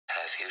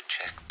Have you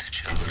checked the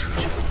children?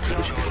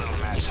 You're a little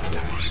mad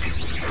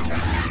sometimes.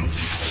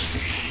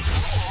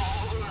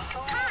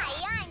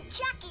 Hi, I'm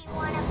Chucky.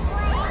 Wanna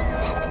play?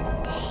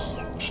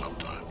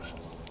 Sometimes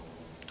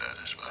that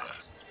is better.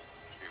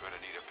 You're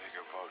gonna need a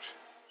bigger boat.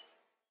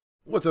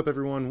 What's up,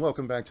 everyone?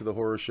 Welcome back to the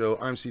Horror Show.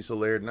 I'm Cecil,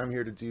 Laird, and I'm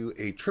here to do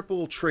a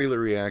triple trailer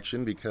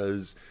reaction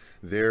because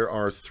there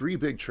are 3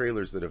 big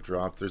trailers that have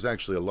dropped. There's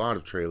actually a lot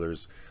of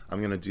trailers. I'm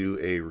going to do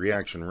a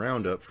reaction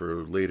roundup for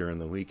later in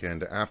the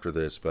weekend after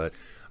this, but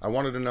I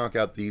wanted to knock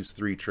out these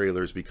 3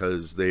 trailers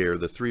because they are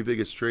the 3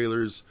 biggest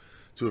trailers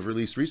to have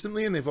released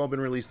recently, and they've all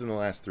been released in the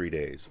last 3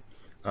 days.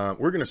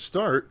 We're going to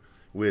start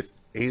with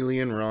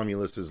Alien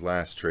Romulus's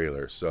last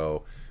trailer.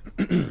 So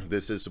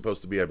this is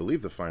supposed to be, I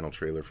believe, the final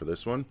trailer for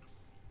this one.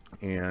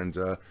 And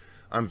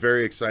I'm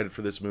very excited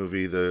for this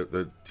movie.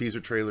 The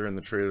teaser trailer and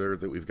the trailer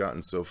that we've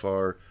gotten so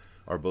far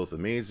are both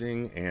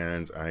amazing,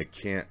 and I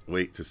can't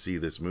wait to see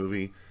this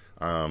movie.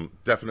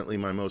 Definitely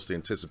my most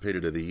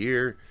anticipated of the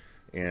year,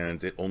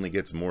 and it only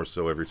gets more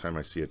so every time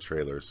I see a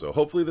trailer. So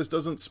hopefully this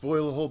doesn't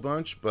spoil a whole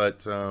bunch,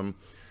 but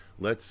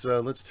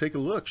let's take a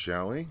look,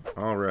 shall we?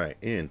 All right,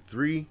 in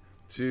 3,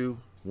 2,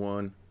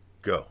 1,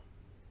 go.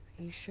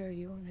 Are you sure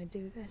you want to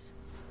do this?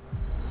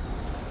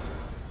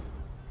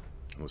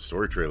 Oh,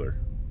 story trailer.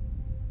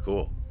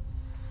 Cool.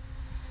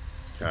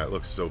 God, it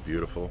looks so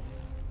beautiful.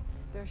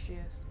 There she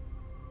is.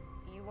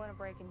 You want to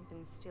break in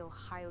and steal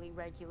highly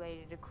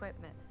regulated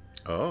equipment.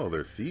 Oh,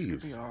 they're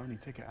thieves. This could be our only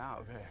ticket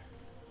out of here.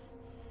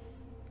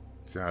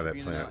 God, that Be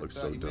in planet like looks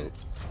so 30 dope.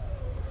 minutes.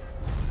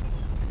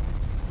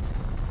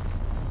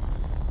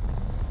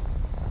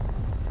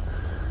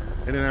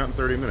 In and out in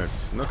 30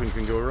 minutes. Nothing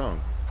can go wrong.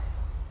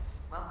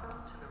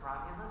 Welcome to the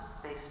Romulus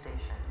space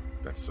station.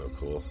 That's so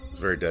cool. It's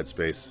very Dead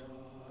Space.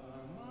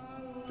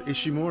 The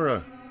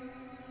Ishimura.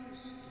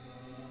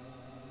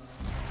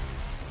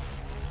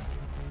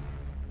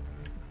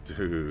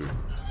 Dude.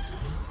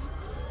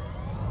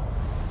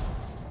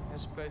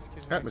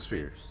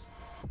 Atmosphere.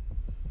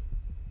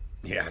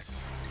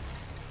 Yes.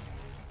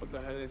 What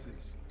the hell is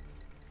this?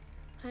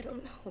 I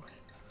don't know.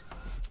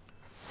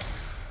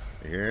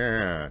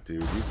 Yeah,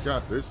 dude. He's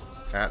got this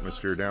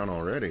atmosphere down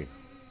already.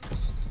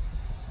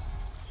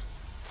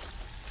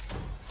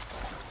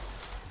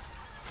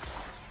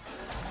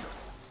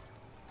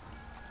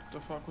 What the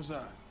fuck was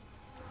that?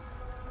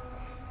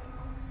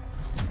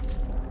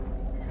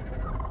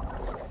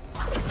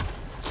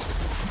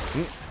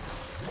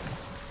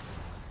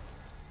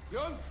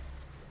 Young?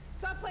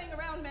 Stop playing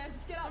around, man.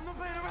 Just get out. I'm not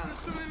playing around. There's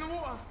something in the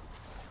water.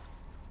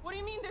 What do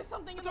you mean there's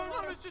something in I the don't know.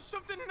 water? There's just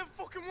something in the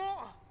fucking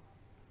water.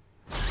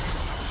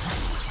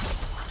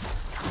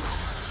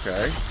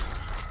 Okay.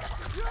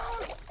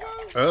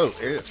 Oh,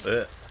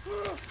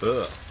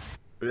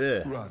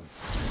 Run.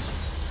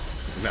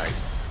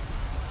 Nice.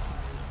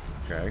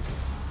 Okay.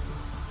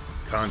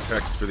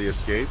 Context for the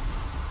escape.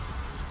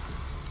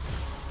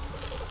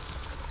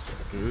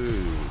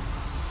 Ooh.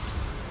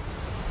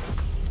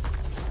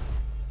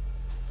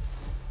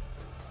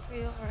 Are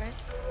you alright?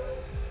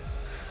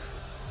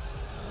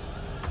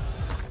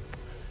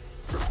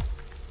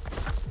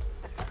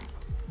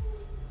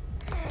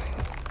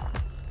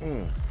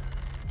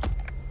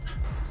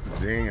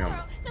 Damn.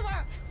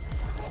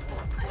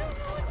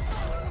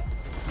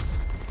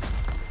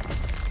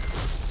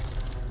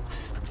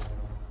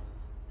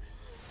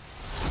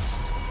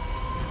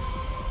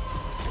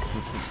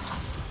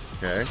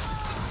 Okay.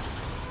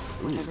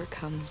 Whatever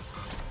comes,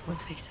 we'll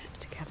face it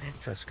together.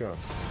 Let's go.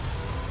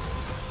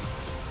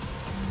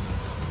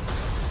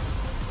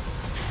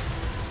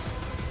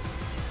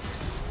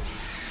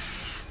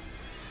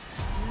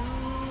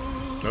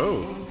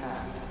 Oh.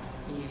 Impact.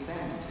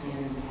 Event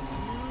in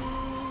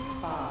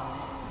 5,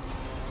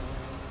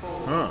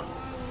 4, Huh.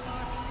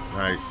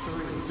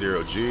 Nice.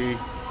 0G.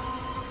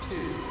 2,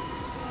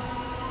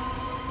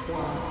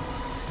 1.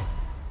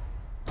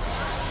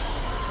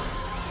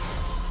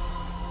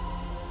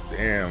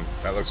 Damn,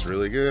 that looks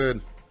really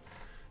good.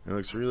 It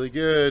looks really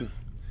good.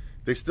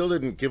 They still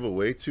didn't give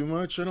away too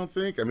much, I don't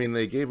think. I mean,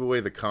 they gave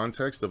away the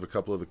context of a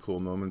couple of the cool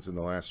moments in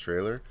the last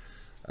trailer.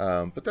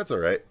 But that's all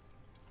right.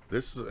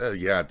 This,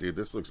 yeah, dude,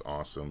 this looks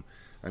awesome.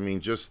 I mean,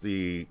 just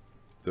the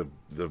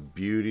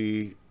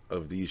beauty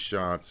of these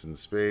shots in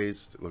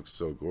space. It looks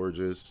so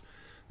gorgeous.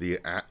 The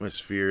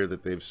atmosphere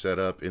that they've set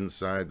up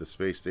inside the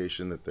space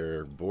station that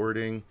they're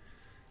boarding.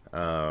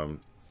 And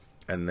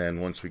then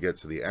once we get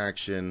to the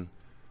action,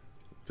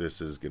 this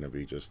is going to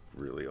be just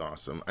really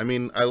awesome. I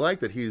mean, I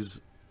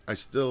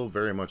still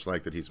very much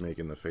like that he's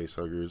making the face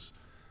huggers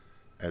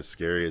as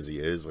scary as he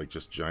is, like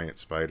just giant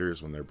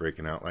spiders when they're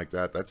breaking out like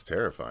that. That's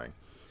terrifying.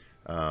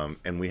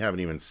 And we haven't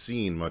even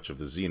seen much of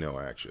the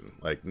Xeno action.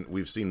 Like,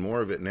 we've seen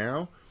more of it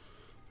now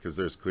because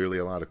there's clearly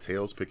a lot of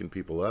tails picking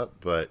people up,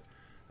 but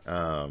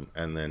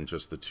and then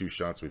just the 2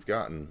 shots we've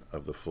gotten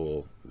of the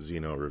full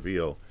Xeno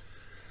reveal,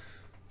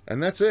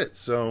 and that's it.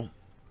 So,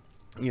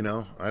 you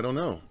know, I don't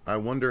know. I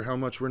wonder how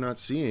much we're not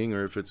seeing,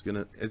 or if it's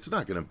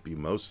not gonna be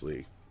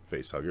mostly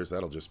face huggers.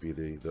 That'll just be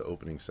the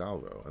opening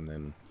salvo, and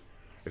then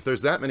if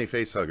there's that many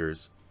face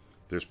huggers,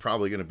 there's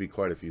probably going to be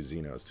quite a few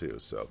Xenos too.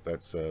 So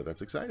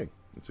that's exciting.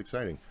 It's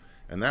exciting.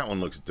 And that one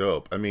looks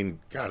dope. I mean,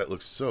 God, it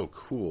looks so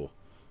cool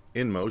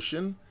in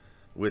motion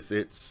with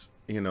its,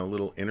 you know,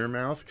 little inner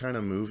mouth kind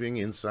of moving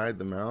inside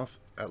the mouth.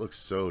 That looks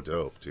so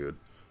dope, dude.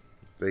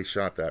 They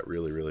shot that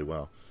really, really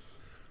well.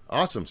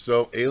 Awesome.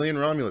 So Alien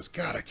Romulus.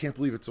 God, I can't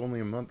believe it's only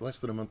a month, less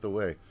than a month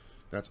away.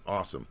 That's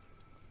awesome.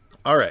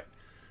 All right.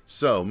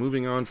 So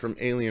moving on from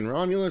Alien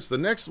Romulus, the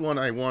next one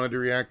I wanted to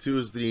react to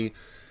is the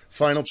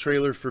final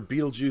trailer for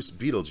Beetlejuice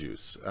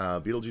Beetlejuice.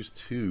 Beetlejuice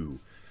 2.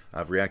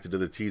 I've reacted to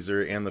the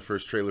teaser and the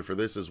first trailer for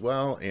this as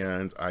well,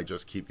 and I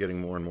just keep getting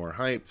more and more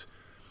hyped.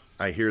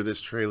 I hear this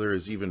trailer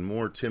is even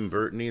more Tim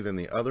Burton-y than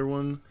the other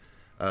one.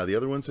 The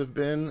other ones have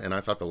been, and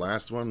I thought the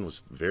last one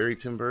was very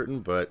Tim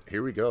Burton, but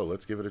here we go.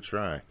 Let's give it a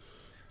try.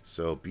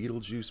 So,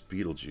 Beetlejuice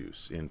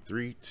Beetlejuice. In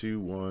 3, 2,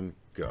 1,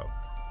 go.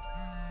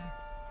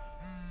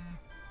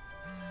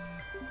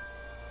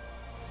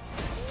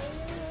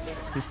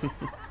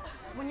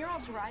 When you're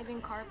all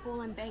driving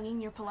carpool and banging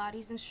your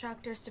Pilates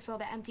instructors to fill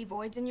the empty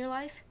voids in your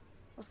life,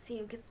 we'll see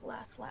who gets the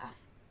last laugh.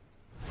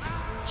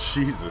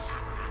 Jesus.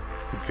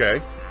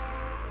 Okay.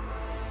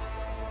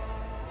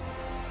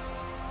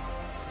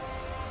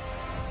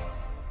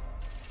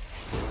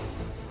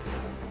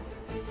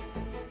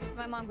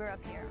 My mom grew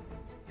up here,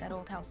 that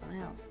old house on the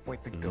hill.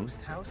 Wait, the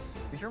ghost house?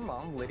 Is your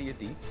mom Lydia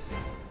Dietz?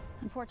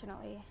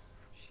 Unfortunately.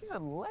 She's a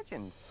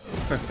legend.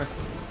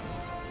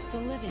 The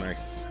living.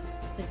 Nice.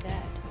 The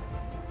dead.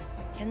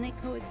 Can they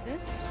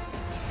coexist?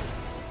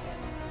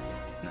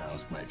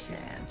 Now's my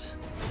chance.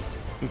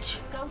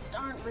 Ghosts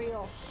aren't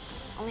real.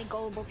 Only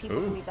gullible people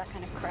Ooh. believe that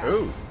kind of crap.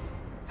 Ooh.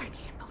 I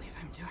can't believe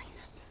I'm doing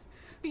this.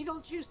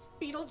 Beetlejuice,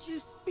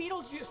 Beetlejuice,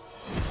 Beetlejuice.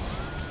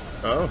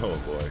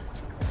 Oh, boy.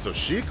 So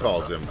she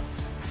calls him.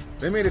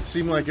 They made it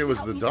seem like it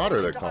was the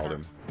daughter that called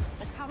him.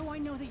 But how do I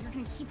know that you're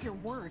gonna keep your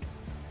word?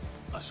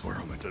 I swear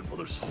on my dead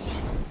mother's soul.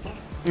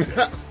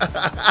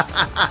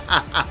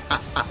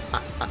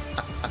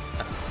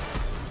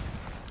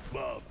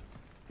 Bob,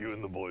 you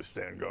and the boys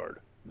stand guard.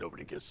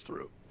 Nobody gets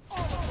through.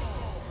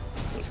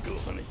 Let's go,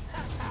 honey.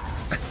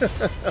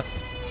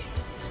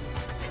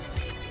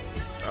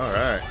 All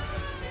right.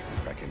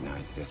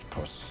 Recognize this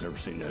puss. Never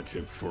seen that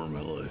shit before in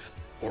my life.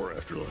 Or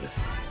afterlife.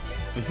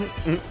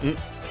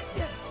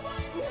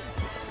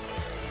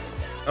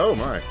 Oh,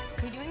 my. Are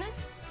we doing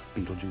this?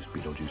 Beetlejuice,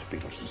 Beetlejuice,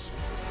 Beetlejuice.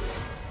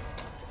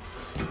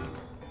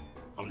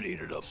 I'm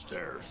needed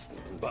upstairs.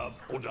 Bob,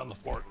 hold down the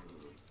fort.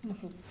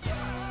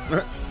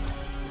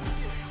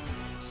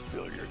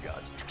 Spill your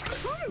guts.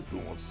 Who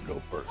wants to go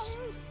first?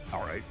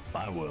 All right,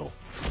 I will.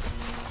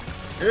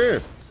 Yeah.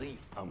 See,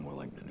 I'm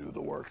willing to do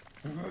the work.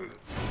 Where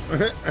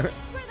the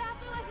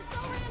afterlife is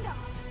so random.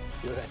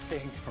 You're that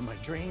thing from my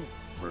dream.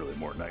 Really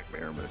more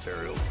nightmare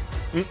material.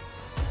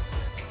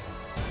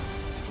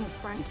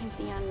 Confronting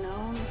the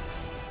unknown,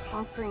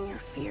 conquering your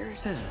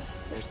fears.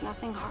 There's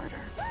nothing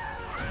harder.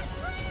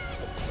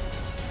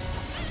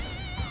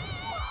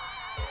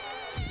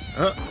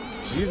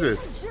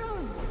 Jesus.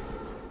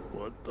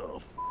 What the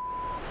f?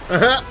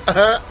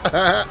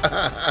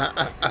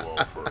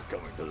 Well, for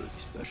coming to this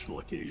special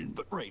occasion,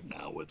 but right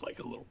now with like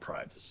a little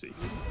privacy.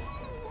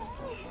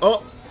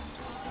 Oh.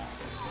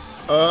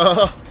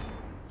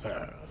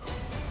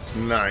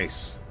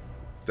 Nice.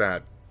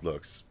 That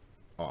looks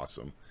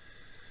awesome.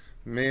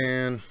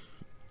 Man,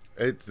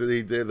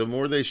 the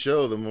more they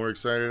show, the more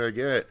excited I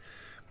get.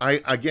 I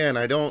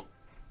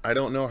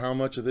don't know how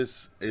much of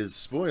this is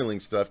spoiling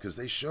stuff because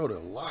they showed a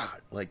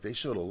lot. Like, they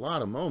showed a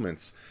lot of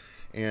moments,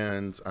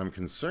 and I'm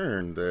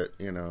concerned that,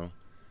 you know,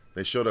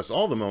 they showed us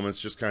all the moments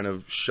just kind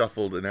of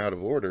shuffled and out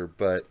of order,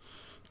 but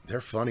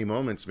they're funny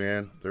moments,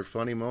 man. They're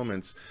funny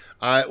moments.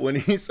 When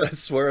he says,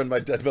 "Swear on my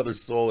dead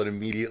mother's soul," and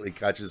immediately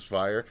catches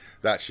fire,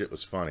 that shit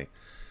was funny.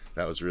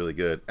 That was really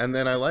good. And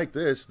then I like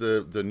this,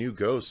 the new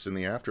ghosts in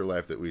the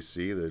afterlife that we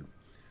see,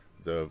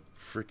 the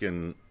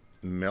freaking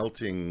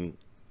melting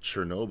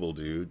Chernobyl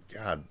dude.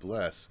 God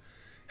bless.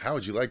 How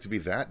would you like to be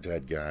that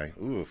dead guy?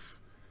 Oof.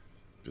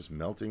 Just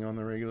melting on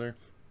the regular.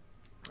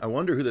 I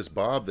wonder who this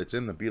Bob that's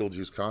in the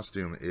Beetlejuice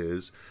costume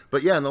is.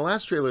 But yeah, in the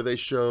last trailer they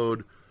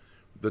showed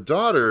the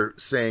daughter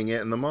saying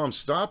it and the mom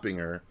stopping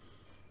her.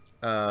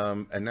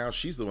 And now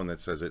she's the one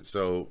that says it.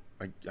 So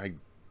I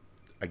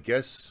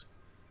guess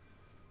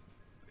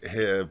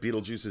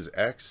Beetlejuice's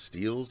ex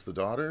steals the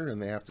daughter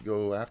and they have to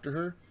go after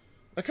her.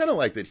 I kind of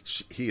like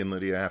that he and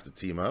Lydia have to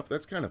team up.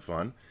 That's kind of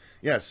fun.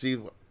 Yeah, see,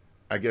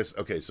 I guess,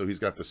 okay, so he's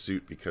got the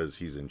suit because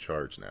he's in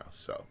charge now.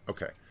 So,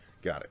 okay,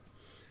 got it.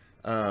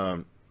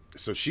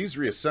 So she's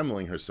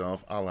reassembling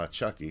herself a la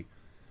Chucky.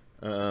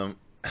 Trying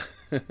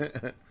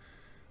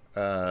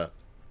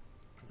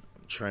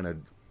to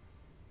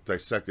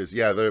dissect this.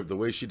 Yeah, the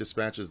way she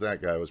dispatches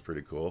that guy was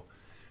pretty cool.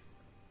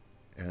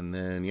 And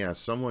then, yeah,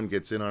 someone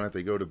gets in on it.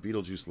 They go to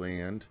Beetlejuice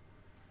Land.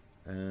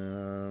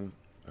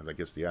 I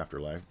guess the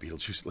afterlife,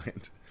 Beetlejuice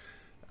Land.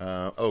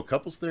 Oh,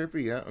 couples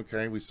therapy. Yeah,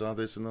 okay. We saw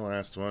this in the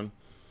last one.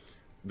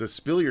 The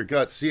spill your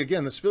guts. See,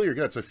 again, the spill your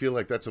guts, I feel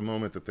like that's a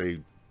moment that they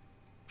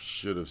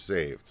should have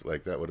saved.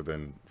 Like, that would have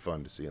been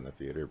fun to see in the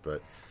theater.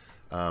 But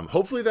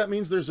Hopefully that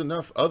means there's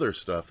enough other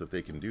stuff that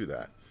they can do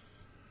that.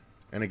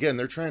 And again,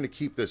 they're trying to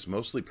keep this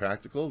mostly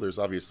practical. There's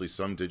obviously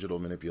some digital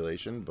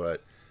manipulation,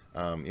 but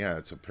yeah,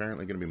 it's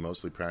apparently going to be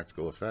mostly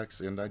practical effects,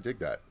 and I dig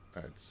that.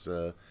 It's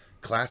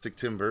classic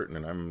Tim Burton,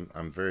 and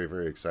I'm very,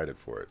 very excited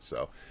for it.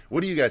 So,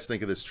 what do you guys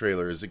think of this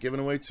trailer? Is it giving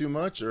away too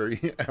much, or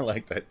I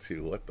like that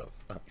too? What the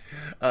fuck?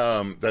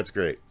 That's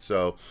great.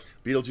 So,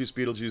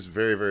 Beetlejuice,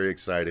 very, very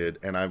excited,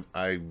 and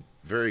I'm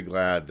very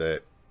glad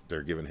that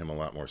they're giving him a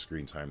lot more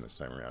screen time this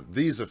time around.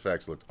 These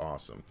effects looked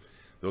awesome.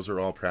 Those are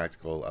all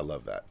practical. I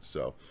love that.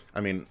 So,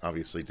 I mean,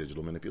 obviously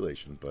digital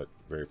manipulation, but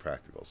very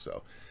practical.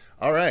 So,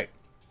 all right.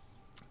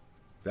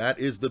 That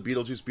is the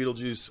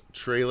Beetlejuice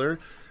trailer.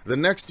 The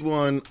next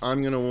one,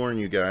 I'm going to warn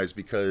you guys,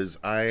 because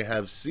I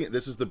have seen,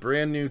 this is the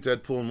brand new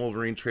Deadpool and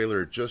Wolverine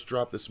trailer. It just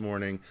dropped this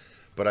morning,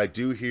 but I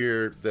do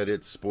hear that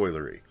it's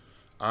spoilery.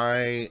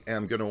 I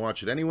am going to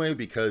watch it anyway,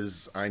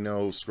 because I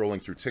know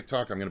scrolling through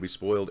TikTok, I'm going to be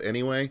spoiled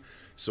anyway.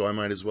 So I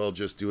might as well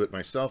just do it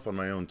myself on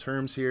my own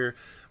terms here.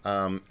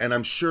 And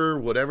I'm sure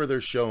whatever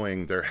they're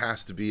showing, there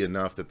has to be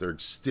enough that they're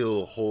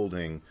still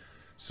holding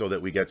so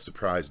that we get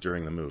surprised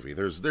during the movie.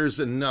 There's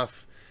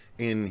enough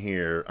in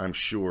here, I'm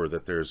sure,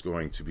 that there's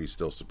going to be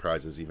still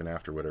surprises even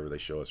after whatever they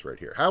show us right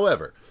here.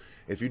 However,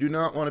 if you do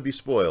not want to be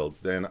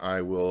spoiled, then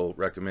I will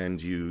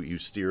recommend you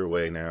steer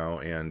away now,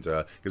 and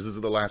because this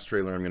is the last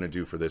trailer I'm going to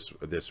do for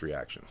this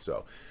reaction.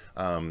 So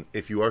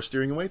if you are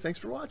steering away, thanks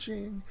for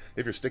watching.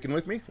 If you're sticking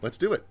with me, let's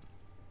do it.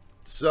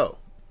 So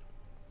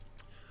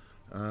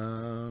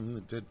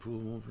the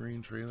Deadpool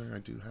Wolverine trailer, I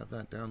do have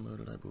that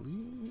downloaded, I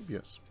believe.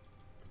 Yes.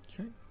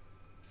 Okay.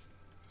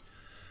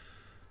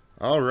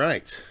 All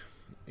right.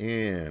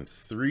 And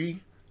 3,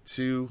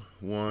 2,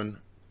 1,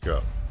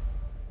 go.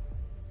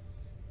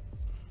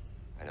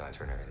 I know I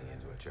turn everything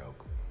into a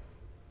joke,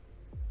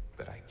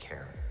 but I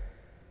care.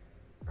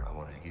 I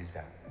want to use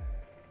that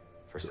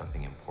for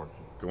something important.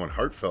 Going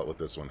heartfelt with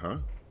this one, huh?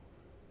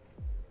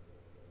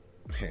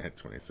 Yeah,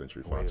 20th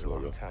Century Fox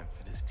logo. A long time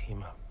for this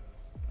team up.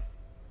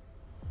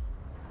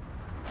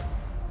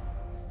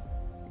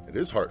 It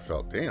is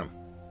heartfelt, damn.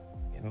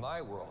 In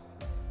my world,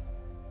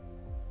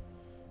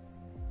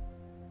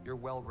 you're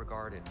well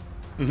regarded.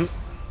 Mm-hmm.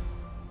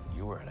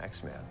 You were an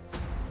X-Man.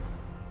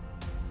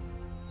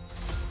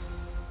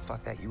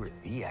 Fuck that, you were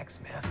the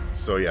X-Man.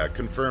 So yeah,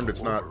 confirmed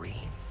it's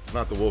Wolverine. It's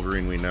not the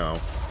Wolverine we know.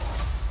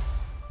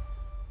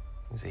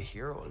 He's a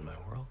hero in my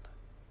world.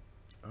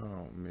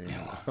 Oh man.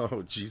 Yeah.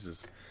 Oh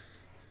Jesus.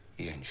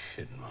 He ain't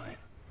shit in mine.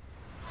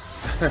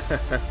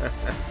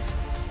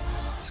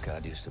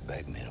 Scott used to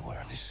beg me to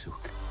wear this suit.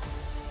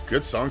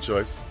 Good song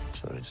choice.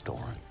 So did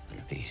Storm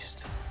and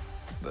Beast.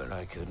 But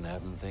I couldn't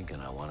have him thinking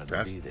I wanted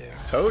to be there.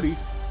 Toady.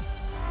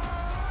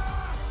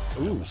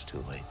 Ooh. It was too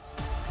late.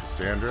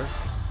 Cassandra.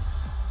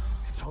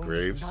 It's only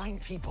Graves. 9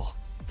 people,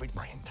 but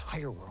my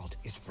entire world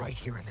is right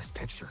here in this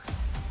picture.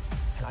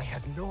 And I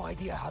have no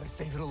idea how to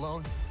save it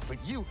alone, but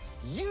you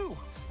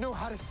know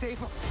how to save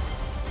him.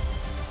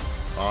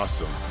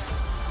 Awesome.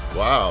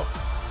 Wow.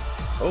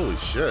 Holy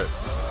shit.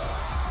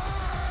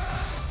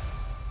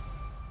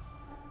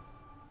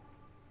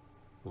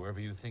 Whoever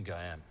you think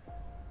I am.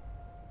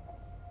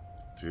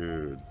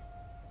 Dude.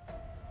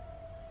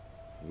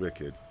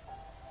 Wicked.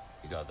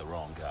 You got the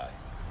wrong guy.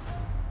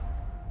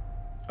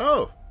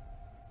 Oh.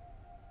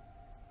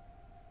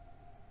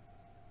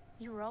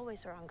 You were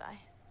always the wrong guy.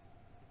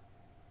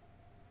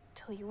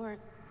 Till you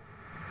weren't.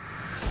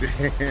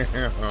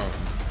 Damn.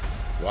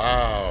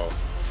 Wow.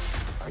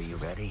 Are you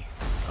ready?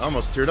 I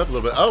almost teared up a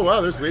little bit. Oh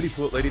wow, there's Lady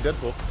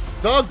Deadpool.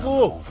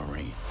 Dogpool.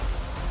 Wolverine.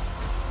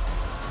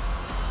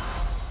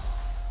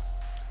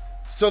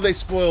 So they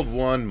spoiled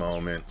one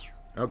moment.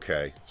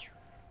 Okay.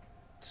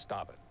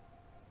 Stop it.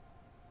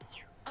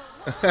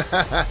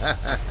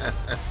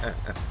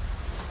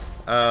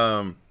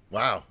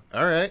 Wow.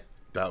 All right.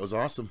 That was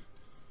awesome.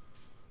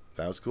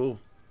 That was cool.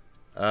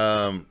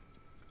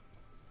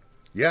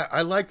 Yeah,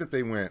 I like that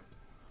they went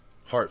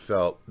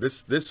heartfelt.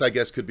 This I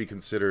guess could be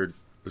considered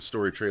the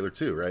story trailer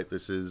too, right?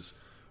 This is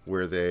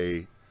where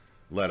they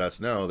let us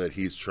know that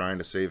he's trying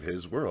to save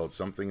his world.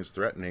 Something is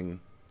threatening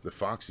the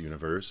Fox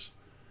universe.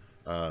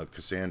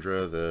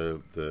 Cassandra,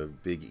 the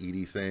big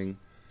Edie thing.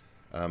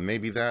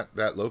 Maybe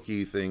that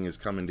Loki thing is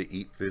coming to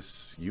eat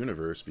this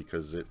universe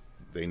because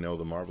they know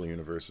the Marvel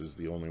universe is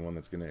the only one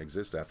that's going to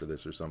exist after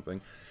this or something.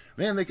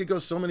 Man, they could go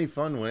so many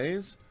fun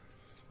ways.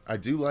 I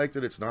do like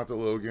that it's not the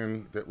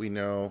Logan that we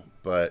know,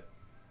 but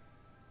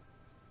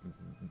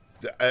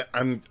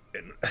I'm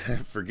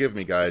forgive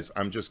me guys,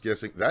 I'm just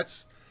guessing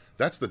that's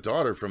the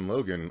daughter from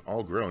Logan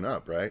all grown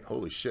up, right?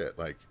 Holy shit,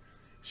 like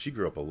she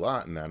grew up a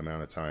lot in that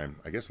amount of time.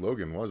 I guess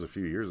Logan was a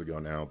few years ago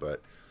now,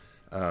 but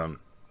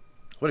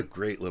what a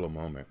great little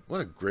moment. What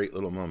a great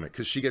little moment,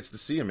 because she gets to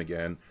see him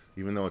again,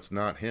 even though it's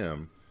not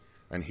him,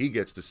 and he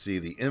gets to see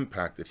the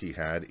impact that he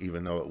had,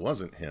 even though it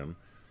wasn't him.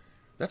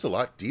 That's a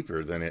lot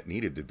deeper than it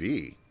needed to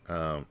be.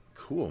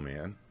 Cool,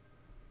 man.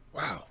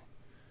 Wow.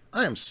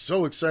 I am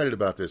so excited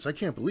about this. I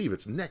can't believe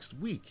it's next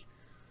week.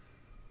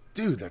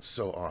 Dude, that's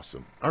so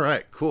awesome. All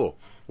right, cool.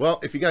 Well,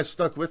 if you guys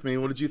stuck with me,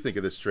 what did you think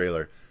of this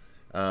trailer?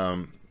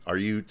 Are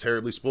you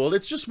terribly spoiled?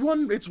 It's just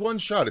one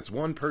shot. It's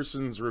one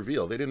person's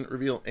reveal. They didn't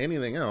reveal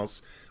anything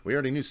else. We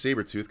already knew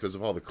Sabretooth because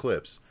of all the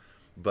clips.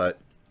 But,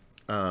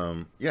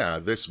 yeah,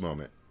 this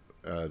moment.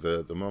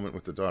 The moment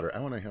with the daughter. I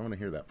want to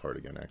hear that part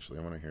again, actually.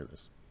 I want to hear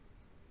this.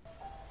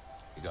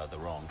 You got the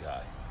wrong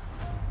guy.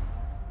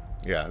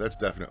 Yeah, that's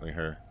definitely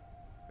her.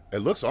 It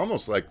looks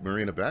almost like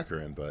Marina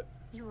Baccarin, but...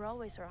 You were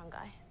always the wrong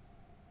guy.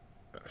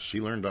 She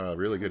learned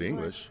really good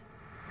English.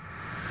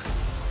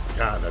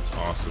 God, that's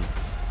awesome.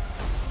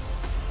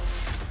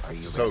 Are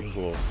you so ready?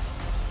 Cool.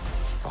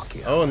 Fuck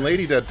yeah. Oh, and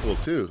Lady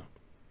Deadpool, too.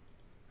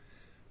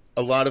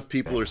 A lot of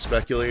people are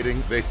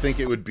speculating. They think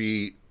it would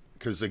be...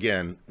 Because,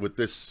 again, with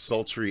this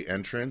sultry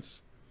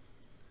entrance...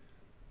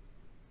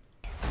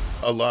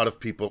 A lot of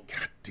people...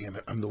 God damn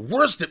it, I'm the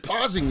worst at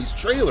pausing these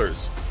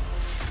trailers!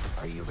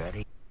 Are you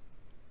ready?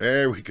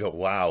 There we go.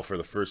 Wow, for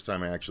the first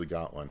time I actually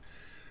got one.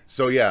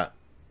 So, yeah,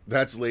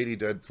 that's Lady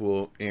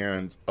Deadpool,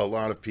 and a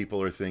lot of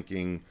people are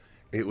thinking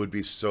it would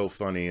be so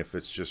funny if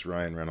it's just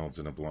Ryan Reynolds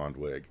in a blonde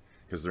wig,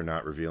 because they're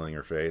not revealing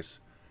her face.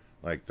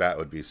 Like, that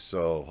would be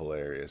so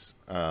hilarious.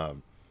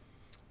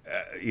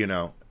 You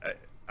know,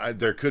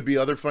 there could be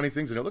other funny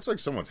things, and it looks like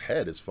someone's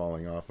head is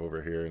falling off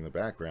over here in the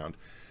background.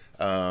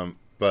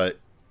 But,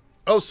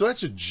 oh, so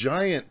that's a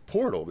giant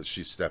portal that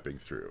she's stepping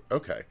through.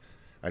 Okay,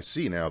 I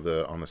see now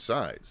on the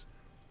sides.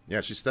 Yeah,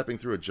 she's stepping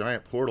through a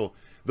giant portal.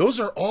 Those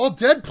are all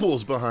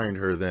Deadpools behind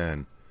her,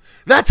 then.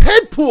 That's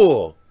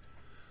Headpool!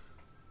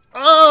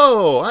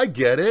 Oh, I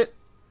get it.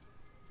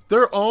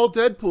 They're all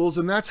Deadpools,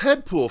 and that's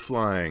Headpool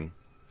flying.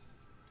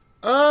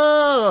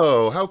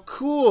 Oh, how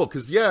cool.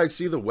 Because, yeah, I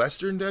see the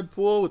Western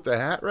Deadpool with the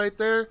hat right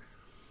there.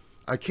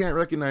 I can't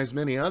recognize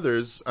many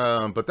others,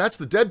 but that's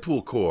the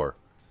Deadpool Corps.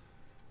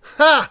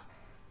 Ha!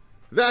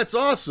 That's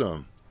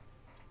awesome.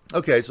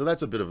 Okay, so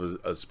that's a bit of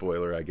a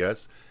spoiler, I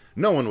guess.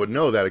 No one would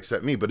know that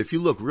except me, but if you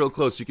look real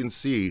close, you can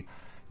see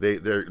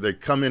they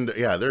come into,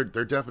 yeah, they're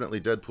definitely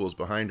Deadpools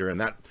behind her, and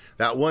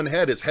that one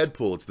head is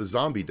Headpool. It's the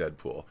zombie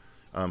Deadpool,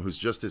 who's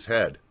just his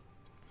head.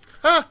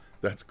 Ha!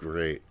 That's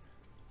great.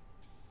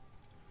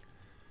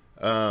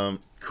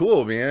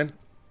 Cool, man.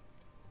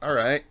 All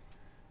right,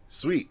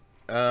 sweet.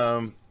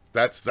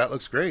 That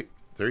looks great.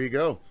 There you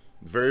go.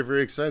 Very,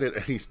 very excited.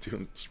 And he's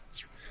doing.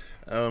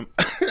 All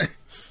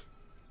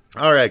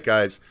right,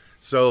 guys.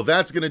 So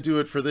that's going to do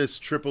it for this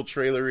triple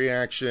trailer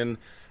reaction.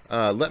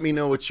 Let me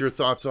know what your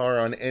thoughts are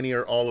on any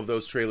or all of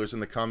those trailers in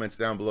the comments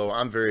down below.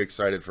 I'm very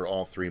excited for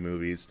all three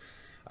movies.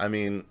 I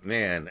mean,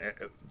 man,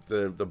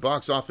 the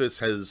box office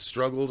has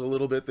struggled a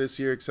little bit this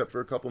year, except for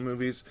a couple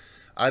movies.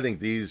 I think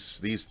these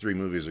three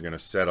movies are going to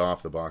set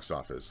off the box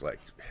office like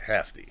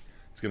hefty.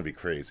 It's going to be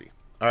crazy.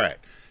 All right.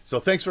 So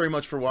thanks very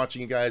much for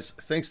watching, you guys.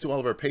 Thanks to all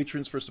of our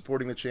patrons for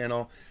supporting the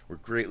channel. We're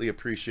greatly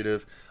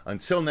appreciative.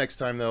 Until next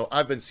time, though,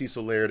 I've been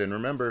Cecil Laird, and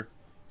remember,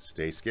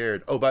 stay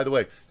scared. Oh, by the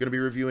way, going to be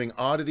reviewing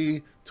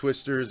Oddity,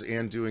 Twisters,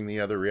 and doing the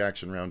other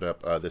reaction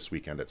roundup this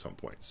weekend at some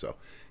point. So,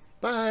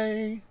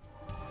 bye!